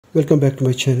Welcome back to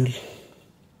my channel.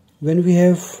 When we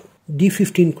have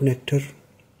D15 connector,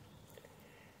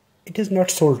 it is not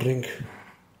soldering,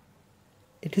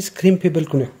 it is crimpable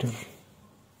connector.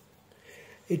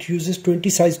 It uses 20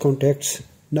 size contacts.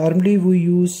 Normally we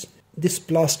use this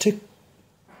plastic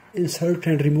insert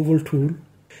and removal tool,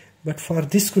 but for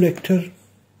this connector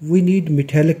we need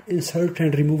metallic insert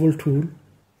and removal tool.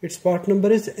 Its part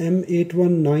number is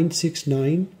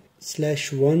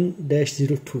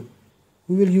M81969/1-02.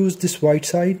 We will use this white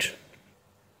side.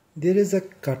 There is a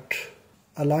cut.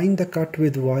 Align the cut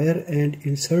with wire and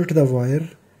insert the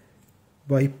wire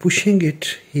by pushing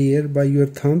it here by your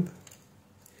thumb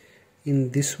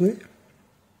in this way.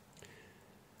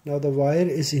 Now the wire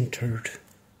is entered.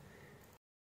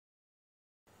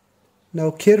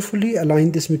 Now carefully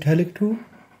align this metallic tool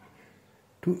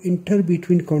to enter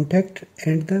between contact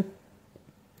and the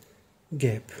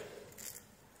gap.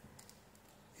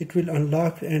 It will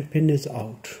unlock and pin is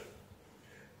out.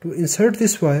 To insert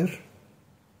this wire,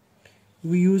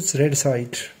 we use red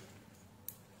side.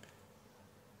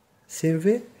 Same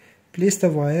way, place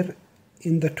the wire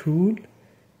in the tool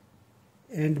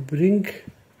and bring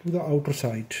to the outer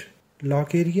side.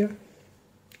 Lock area,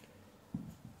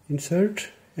 insert,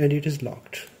 and it is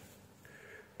locked.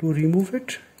 To remove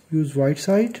it, use white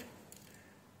side,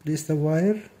 place the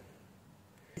wire,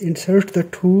 insert the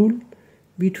tool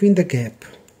between the gap.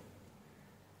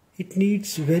 It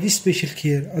needs very special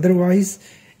care, otherwise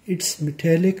its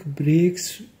metallic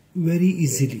breaks very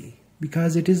easily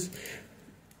because it is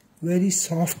very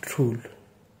soft tool.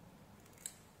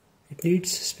 It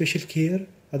needs special care,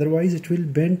 otherwise it will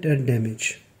bend and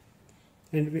damage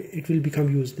and it will become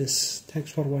useless.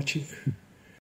 Thanks for watching.